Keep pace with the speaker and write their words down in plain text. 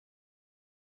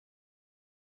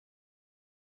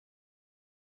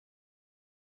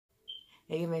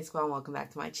Hey May Squad, welcome back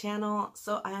to my channel.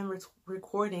 So I am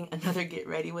recording another Get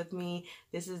Ready With Me.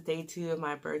 This is day 2 of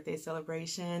my birthday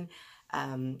celebration.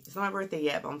 It's not my birthday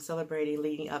yet, but I'm celebrating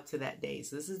leading up to that day.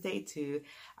 So this is day 2.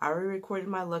 I already recorded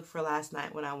my look for last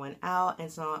night when I went out, and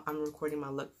so I'm recording my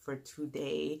look for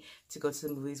today to go to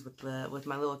the movies with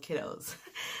my little kiddos.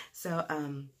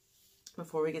 So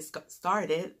before we get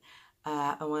started,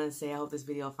 I want to say I hope this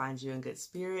video finds you in good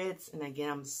spirits. And again,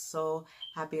 I'm so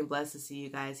happy and blessed to see you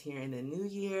guys here in the new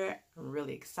year. I'm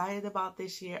really excited about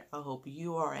this year. I hope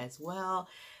you are as well.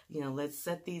 You know, let's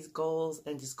set these goals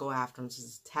and just go after them.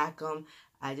 Just attack them.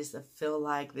 I just feel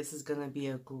like this is going to be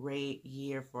a great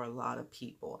year for a lot of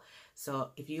people. So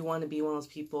if you want to be one of those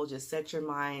people, just set your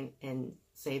mind and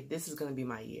say, this is going to be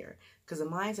my year. Because the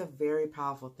mind's a very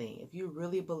powerful thing. If you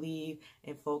really believe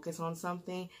and focus on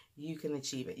something, you can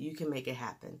achieve it. You can make it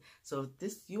happen. So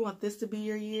if you want this to be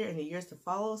your year and the years to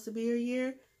follow to be your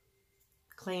year,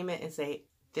 claim it and say,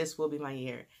 this will be my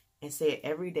year. And say it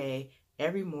every day,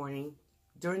 every morning,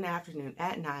 during the afternoon,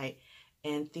 at night.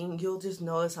 And you'll just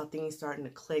notice how things starting to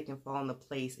click and fall into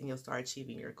place, and you'll start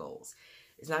achieving your goals.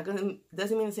 It's not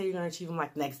doesn't mean to say you're gonna achieve them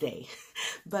like next day,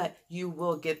 but you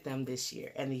will get them this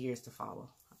year and the years to follow.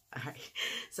 All right.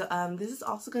 So this is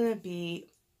also gonna be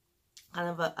kind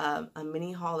of a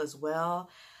mini haul as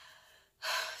well.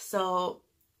 So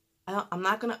I'm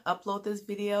not gonna upload this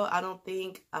video. I don't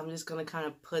think. I'm just gonna kind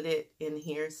of put it in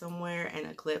here somewhere in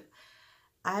a clip.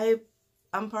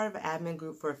 I'm part of an admin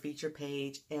group for a feature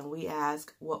page, and we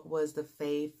asked what was the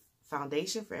fave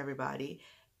foundation for everybody,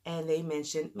 and they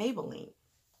mentioned Maybelline.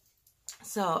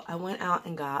 So I went out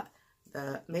and got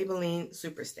the Maybelline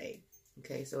SuperStay.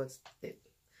 Okay, so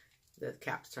the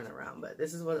caps turn around, but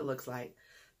this is what it looks like.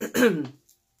 And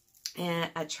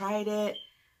I tried it,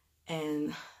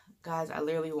 and guys, I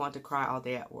literally want to cry all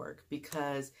day at work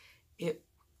because it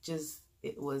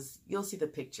was, you'll see the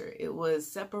picture. It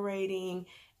was separating.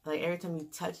 Like every time you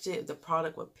touched it, the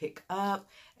product would pick up.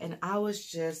 And I was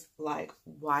just like,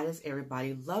 why does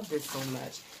everybody love this so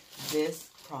much? This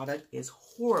product is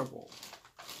horrible.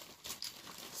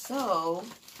 So,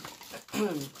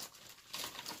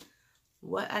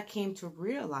 what I came to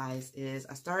realize is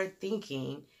I started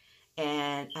thinking,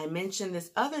 and I mentioned this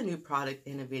other new product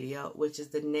in a video, which is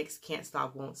the NYX Can't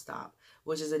Stop Won't Stop,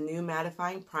 which is a new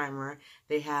mattifying primer.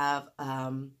 They have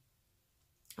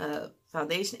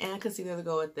foundation and concealer to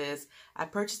go with this. I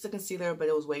purchased the concealer, but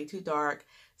it was way too dark.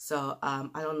 So I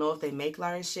don't know if they make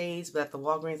lighter shades, but at the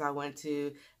Walgreens I went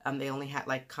to, they only had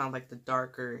like kind of like the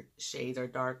darker shades or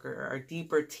darker or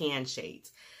deeper tan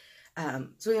shades.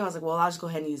 So anyway, I was like, well, I'll just go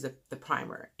ahead and use the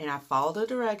primer. And I followed the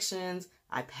directions.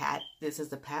 This is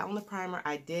the pat on the primer.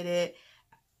 I did it.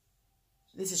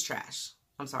 This is trash.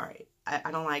 I'm sorry.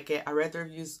 I don't like it. I read the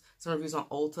reviews, some reviews on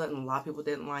Ulta, and a lot of people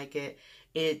didn't like it.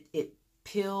 It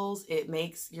peels. It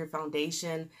makes your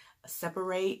foundation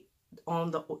separate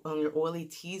on your oily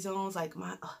T-zones. Like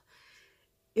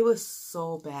it was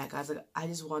so bad, guys. Like I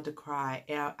just wanted to cry,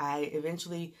 and I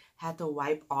eventually had to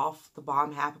wipe off the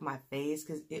bottom half of my face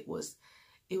because it was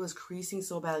creasing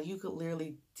so bad. Like you could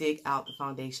literally dig out the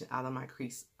foundation out of my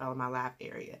crease, out of my lap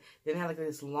area. Then it had like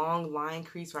this long line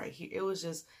crease right here. It was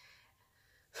just.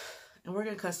 And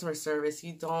working in customer service,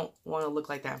 you don't want to look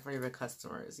like that in front of your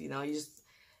customers. You know, you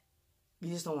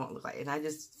just don't want to look like it. And I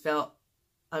just felt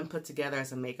unput together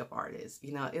as a makeup artist.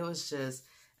 You know, it was just,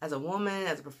 as a woman,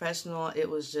 as a professional, it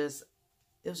was just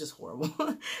horrible.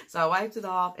 So I wiped it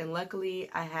off, and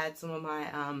luckily I had some of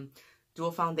my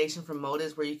dual foundation from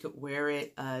Modus where you could wear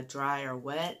it dry or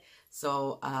wet.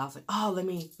 So I was like, oh, let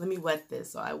me wet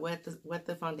this. So I wet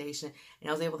the foundation, and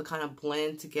I was able to kind of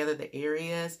blend together the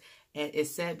areas, and it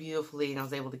set beautifully, and I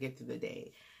was able to get through the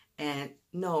day. And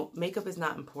no, makeup is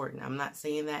not important. I'm not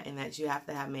saying that and that you have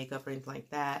to have makeup or anything like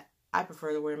that. I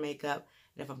prefer to wear makeup.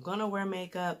 And if I'm going to wear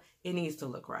makeup, it needs to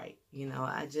look right. You know,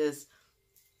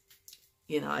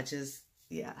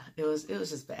 yeah, it was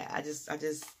just bad.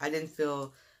 I didn't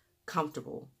feel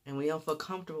comfortable. And when you don't feel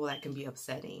comfortable, that can be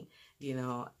upsetting, you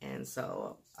know. And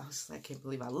so I was like, I can't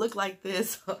believe I look like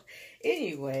this.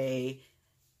 Anyway,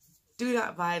 do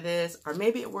not buy this, or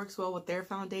maybe it works well with their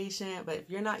foundation, but if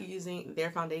you're not using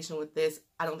their foundation with this,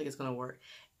 I don't think it's going to work.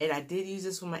 And I did use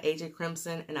this with my AJ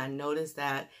Crimson, and I noticed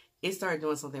that it started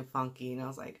doing something funky, and I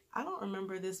was like, I don't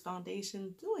remember this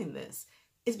foundation doing this.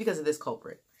 It's because of this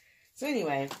culprit. So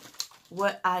anyway,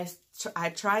 I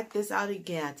tried this out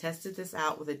again. I tested this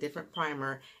out with a different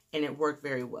primer, and it worked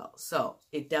very well. So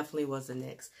it definitely was a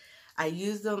NYX. I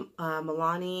used the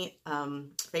Milani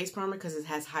face primer because it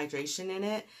has hydration in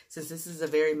it, since this is a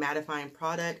very mattifying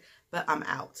product, but I'm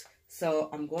out. So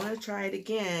I'm going to try it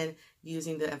again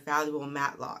using the Infallible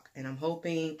Matte Lock, and I'm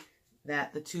hoping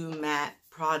that the two matte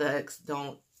products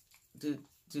don't do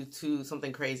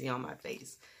something crazy on my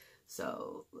face.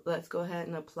 So let's go ahead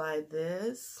and apply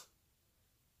this.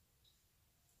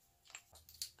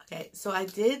 Okay, so I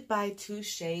did buy 2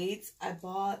 shades. I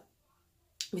bought,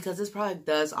 because this product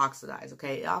does oxidize,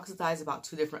 okay? It oxidizes about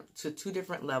two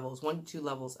different levels, 1 to 2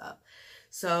 levels up.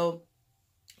 So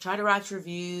try to watch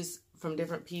reviews from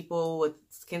different people with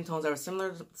skin tones that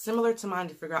are similar to mine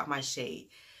to figure out my shade.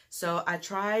 So I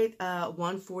tried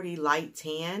 140 light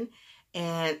tan,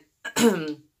 and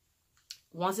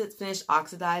once it finished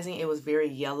oxidizing, it was very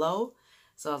yellow.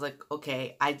 So I was like,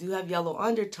 okay, I do have yellow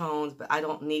undertones, but I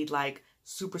don't need like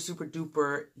super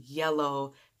duper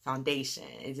yellow foundation.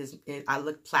 I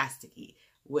look plasticky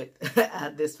with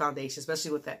this foundation,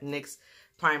 especially with that NYX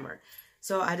primer.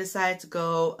 So I decided to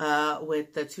go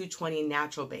with the 220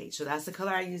 Natural Beige. So that's the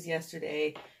color I used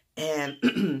yesterday,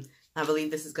 and I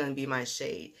believe this is going to be my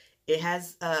shade. It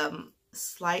has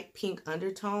slight pink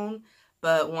undertone,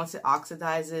 but once it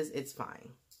oxidizes, it's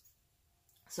fine.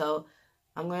 So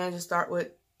I'm going to just start with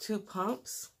 2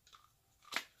 pumps.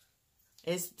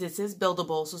 This is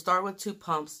buildable, so start with 2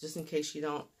 pumps just in case you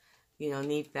don't,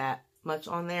 need that much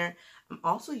on there.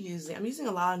 I'm using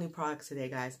a lot of new products today,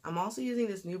 guys. I'm also using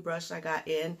this new brush I got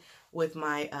in with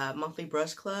my monthly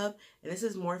brush club, and this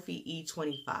is Morphe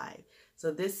E25.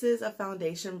 So this is a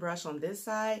foundation brush on this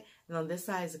side, and on this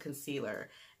side is a concealer.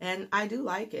 And I do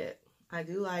like it. I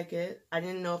do like it. I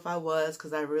didn't know if I was,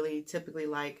 because I really typically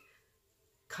like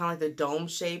kind of like the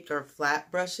dome-shaped or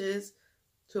flat brushes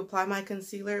to apply my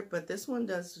concealer, but this one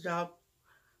does the job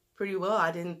pretty well.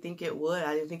 I didn't think it would.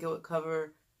 I didn't think it would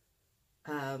cover,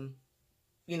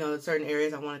 certain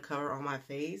areas I want to cover on my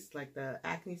face, like the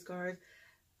acne scars.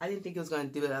 I didn't think it was going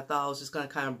to do it. I thought I was just going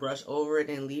to kind of brush over it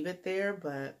and leave it there,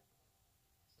 but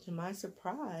to my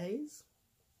surprise,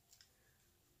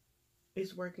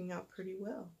 it's working out pretty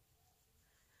well.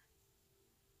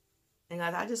 And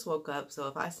guys, I just woke up, so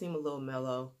if I seem a little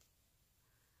mellow,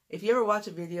 if you ever watch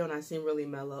a video and I seem really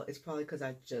mellow, it's probably because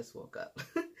I just woke up.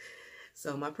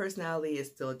 So my personality is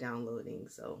still downloading,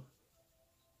 so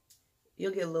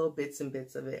you'll get little bits and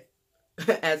bits of it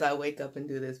as I wake up and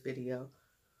do this video.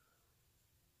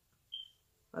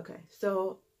 Okay,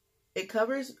 so it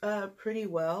covers pretty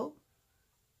well,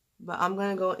 but I'm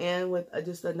going to go in with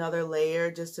just another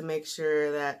layer just to make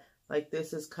sure that like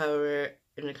this is covered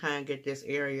and to kind of get this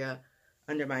area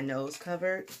under my nose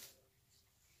covered.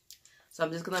 So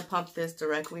I'm just going to pump this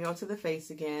directly onto the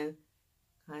face again.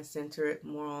 Kind of center it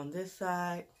more on this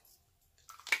side.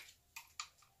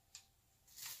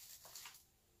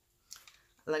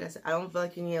 Like I said, I don't feel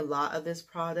like you need a lot of this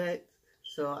product.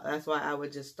 So that's why I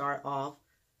would just start off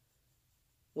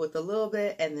with a little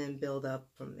bit and then build up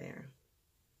from there.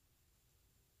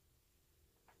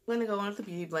 I'm going to go on with the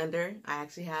Beauty Blender. I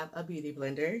actually have a Beauty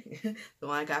Blender, the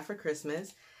one I got for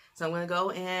Christmas. So I'm going to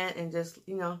go in and just,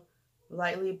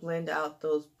 lightly blend out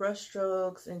those brush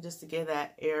strokes and just to give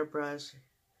that airbrush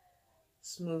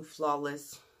smooth,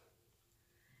 flawless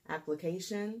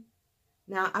application.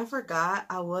 Now, I forgot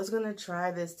I was going to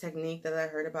try this technique that I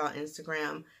heard about on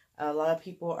Instagram. A lot of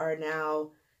people are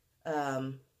now,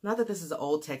 not that this is an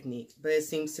old technique, but it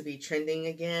seems to be trending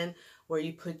again, where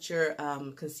you put your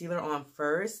concealer on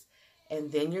first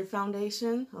and then your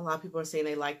foundation. A lot of people are saying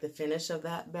they like the finish of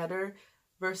that better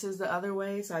versus the other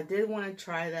way. So I did want to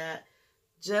try that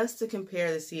just to compare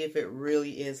to see if it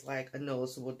really is like a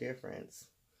noticeable difference.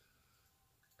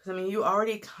 Because, I mean, you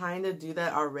already kind of do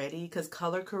that already because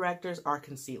color correctors are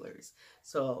concealers.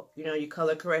 So, you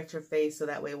color correct your face so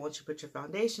that way once you put your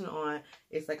foundation on,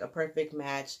 it's like a perfect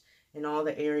match and all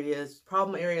the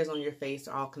problem areas on your face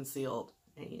are all concealed.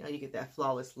 And, you get that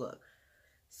flawless look.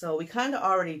 So we kind of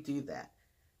already do that.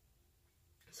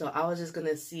 So I was just going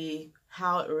to see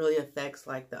how it really affects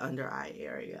like the under eye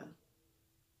area.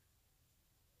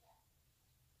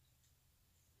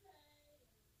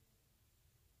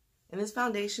 And this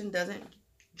foundation doesn't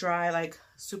dry like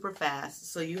super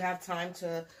fast, so you have time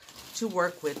to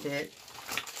work with it.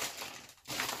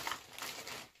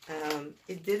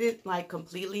 It didn't like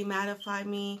completely mattify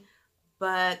me,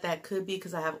 but that could be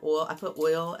because I have oil. I put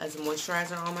oil as a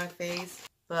moisturizer on my face,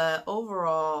 but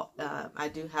overall, I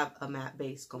do have a matte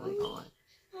base going on.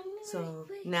 So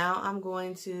now I'm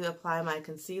going to apply my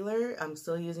concealer. I'm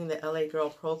still using the LA Girl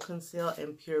Proconceal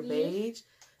in Pure Beige,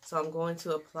 so I'm going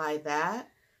to apply that.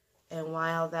 And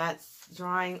while that's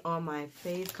drying on my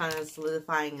face, kind of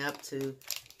solidifying up to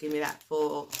give me that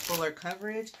fuller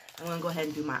coverage, I'm going to go ahead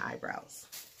and do my eyebrows.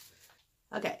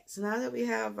 Okay, so now that we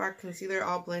have our concealer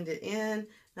all blended in,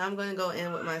 now I'm going to go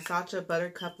in with my Sacha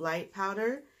Buttercup Light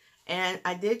Powder. And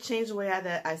I did change the way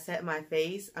that I set my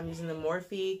face. I'm using the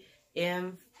Morphe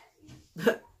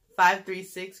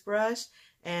M536 brush,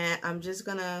 and I'm just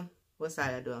gonna, what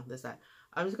side I do on this side?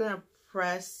 I'm just gonna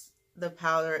press the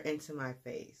powder into my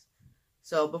face.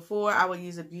 So before I would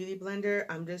use a beauty blender,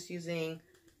 I'm just using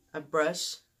a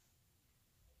brush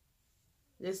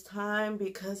this time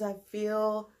because I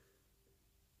feel,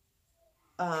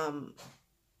 what am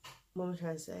I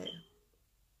trying to say?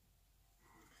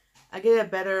 I get a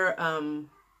better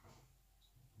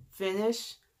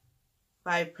finish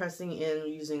by pressing in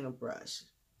using a brush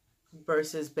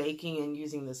versus baking and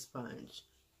using the sponge.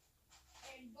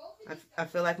 I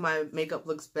feel like my makeup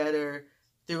looks better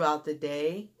throughout the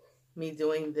day, me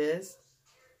doing this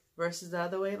versus the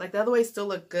other way. Like the other way still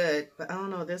look good, but I don't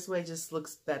know, this way just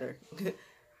looks better.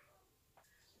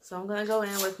 So I'm gonna go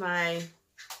in with my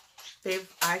favorite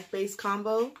eye base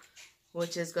combo,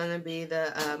 which is gonna be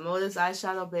the Modus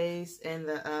eyeshadow base and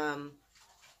the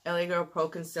LA Girl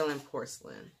Proconceal and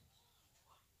Porcelain.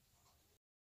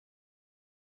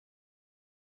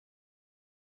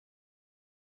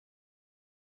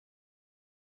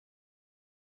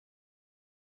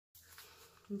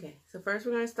 Okay, so first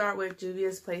we're going to start with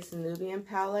Juvia's Place Nubian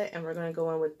palette, and we're going to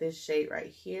go in with this shade right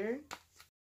here.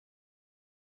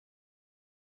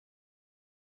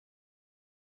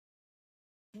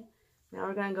 Now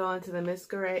we're going to go into the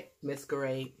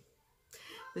Masquerade.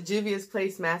 The Juvia's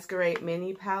Place Masquerade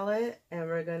Mini palette, and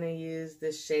we're going to use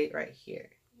this shade right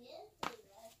here.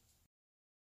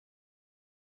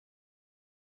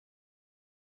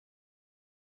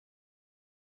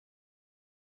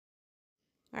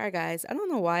 Alright guys, I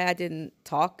don't know why I didn't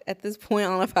talk at this point. I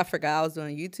don't know if I forgot I was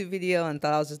doing a YouTube video and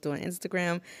thought I was just doing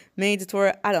Instagram mini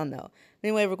tutorial. I don't know.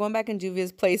 Anyway, we're going back in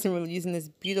Juvia's Place and we're using this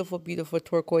beautiful, beautiful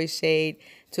turquoise shade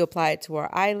to apply it to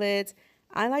our eyelids.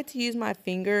 I like to use my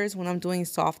fingers when I'm doing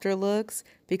softer looks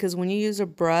because when you use a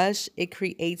brush, it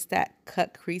creates that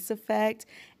cut crease effect,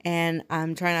 and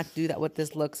I'm trying not to do that with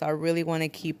this look, so I really want to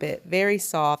keep it very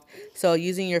soft. So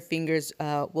using your fingers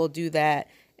will do that.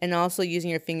 And also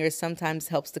using your fingers sometimes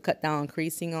helps to cut down on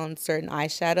creasing on certain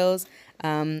eyeshadows.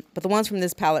 But the ones from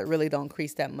this palette really don't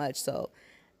crease that much, so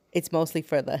it's mostly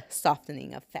for the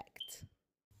softening effect.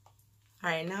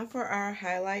 Alright, now for our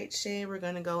highlight shade, we're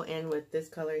going to go in with this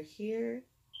color here.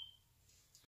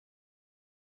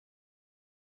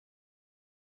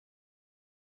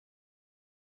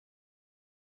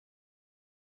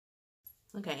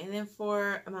 Okay, and then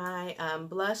for my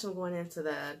blush, I'm going into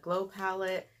the Glow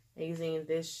palette. Using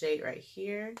this shade right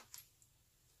here,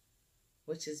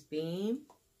 which is Beam.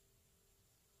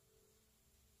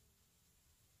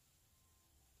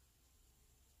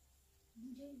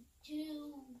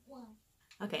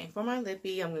 Okay, for my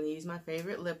lippy, I'm going to use my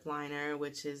favorite lip liner,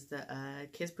 which is the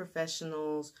Kiss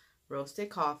Professionals Roasted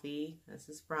Coffee. That's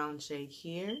this brown shade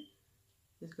here.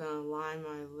 Just going to line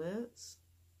my lips.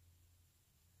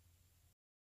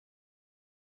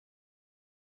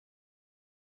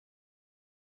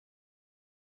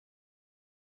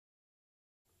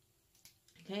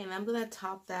 Okay, and I'm going to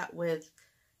top that with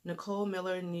Nicole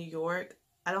Miller New York.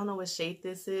 I don't know what shade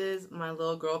this is. My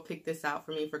little girl picked this out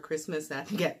for me for Christmas. I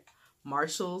think at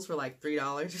Marshall's for like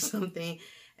 $3 or something.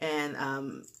 And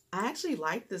I actually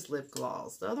like this lip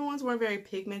gloss. The other ones weren't very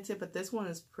pigmented, but this one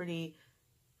is pretty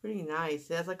nice.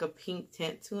 It has like a pink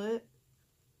tint to it.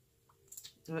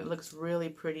 And it looks really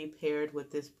pretty paired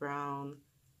with this brown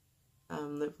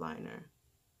lip liner.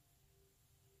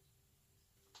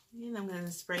 And I'm going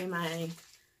to spray my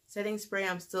setting spray.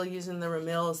 I'm still using the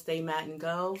Rimmel Stay Matte and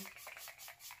Go.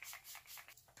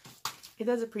 It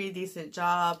does a pretty decent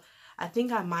job. I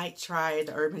think I might try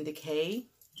the Urban Decay.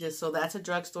 Just so that's a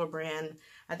drugstore brand.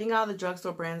 I think out of the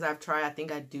drugstore brands I've tried, I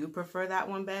think I do prefer that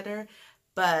one better.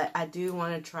 But I do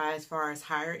want to try, as far as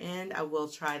higher end, I will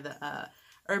try the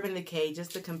Urban Decay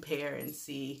just to compare and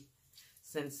see,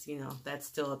 since, you know, that's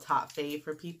still a top fave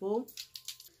for people.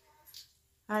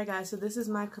 Alright guys, so this is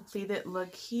my completed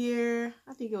look here.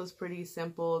 I think it was pretty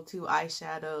simple. 2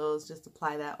 eyeshadows, just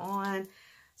apply that on.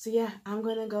 So yeah, I'm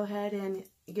going to go ahead and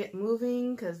get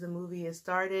moving because the movie has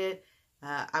started.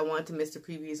 I wanted to miss the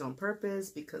previews on purpose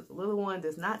because the little one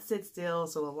does not sit still.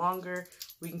 So the longer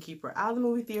we can keep her out of the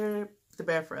movie theater, the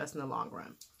better for us in the long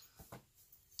run.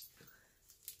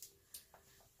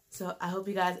 So I hope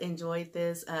you guys enjoyed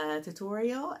this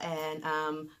tutorial,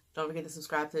 and don't forget to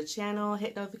subscribe to the channel,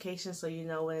 hit notifications so you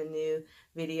know when a new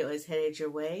video is headed your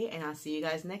way, and I'll see you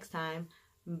guys next time.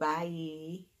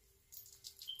 Bye!